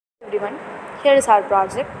everyone. Here is our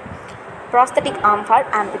project, Prosthetic Arm for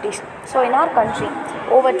Amputation. So in our country,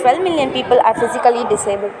 over 12 million people are physically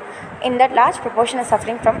disabled. In that, large proportion is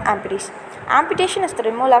suffering from amputation. Amputation is the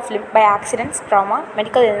removal of limb by accidents, trauma,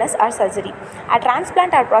 medical illness or surgery. A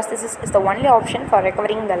transplant or prosthesis is the only option for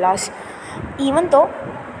recovering the loss. Even though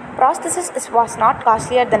prosthesis was not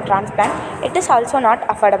costlier than transplant, it is also not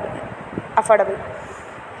affordable.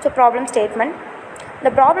 So problem statement. The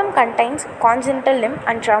problem contains congenital limb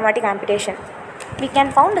and traumatic amputation. We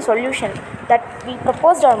can found a solution that we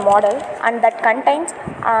proposed our model and that contains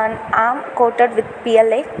an arm coated with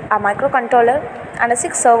PLA, a microcontroller and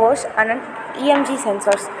 6 servos and an EMG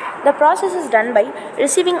sensors. The process is done by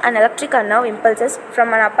receiving an electrical nerve impulses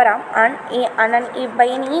from an upper arm by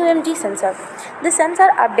an EMG sensor. This sensor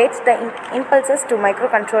updates the impulses to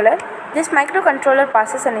microcontroller. This microcontroller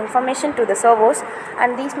passes an information to the servos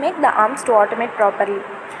and these make the arms to automate properly.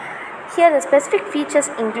 Here the specific features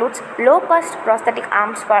includes low-cost prosthetic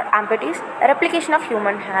arms for amputees, replication of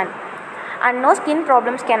human hand, and no skin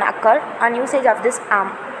problems can occur on usage of this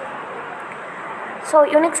arm. So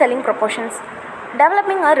unique selling proportions.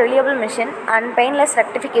 Developing a reliable machine and painless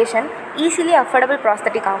rectification, easily affordable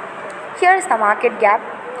prosthetic arm. Here is the market gap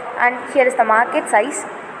and here is the market size.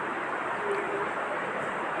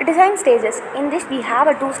 Design stages. In this we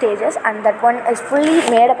have 2 stages, and that one is fully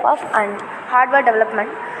made up of and hardware development,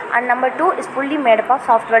 and number 2 is fully made up of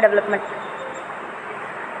software development.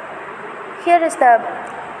 Here is the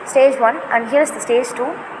stage 1 and here is the stage 2.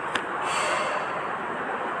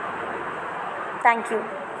 Thank you.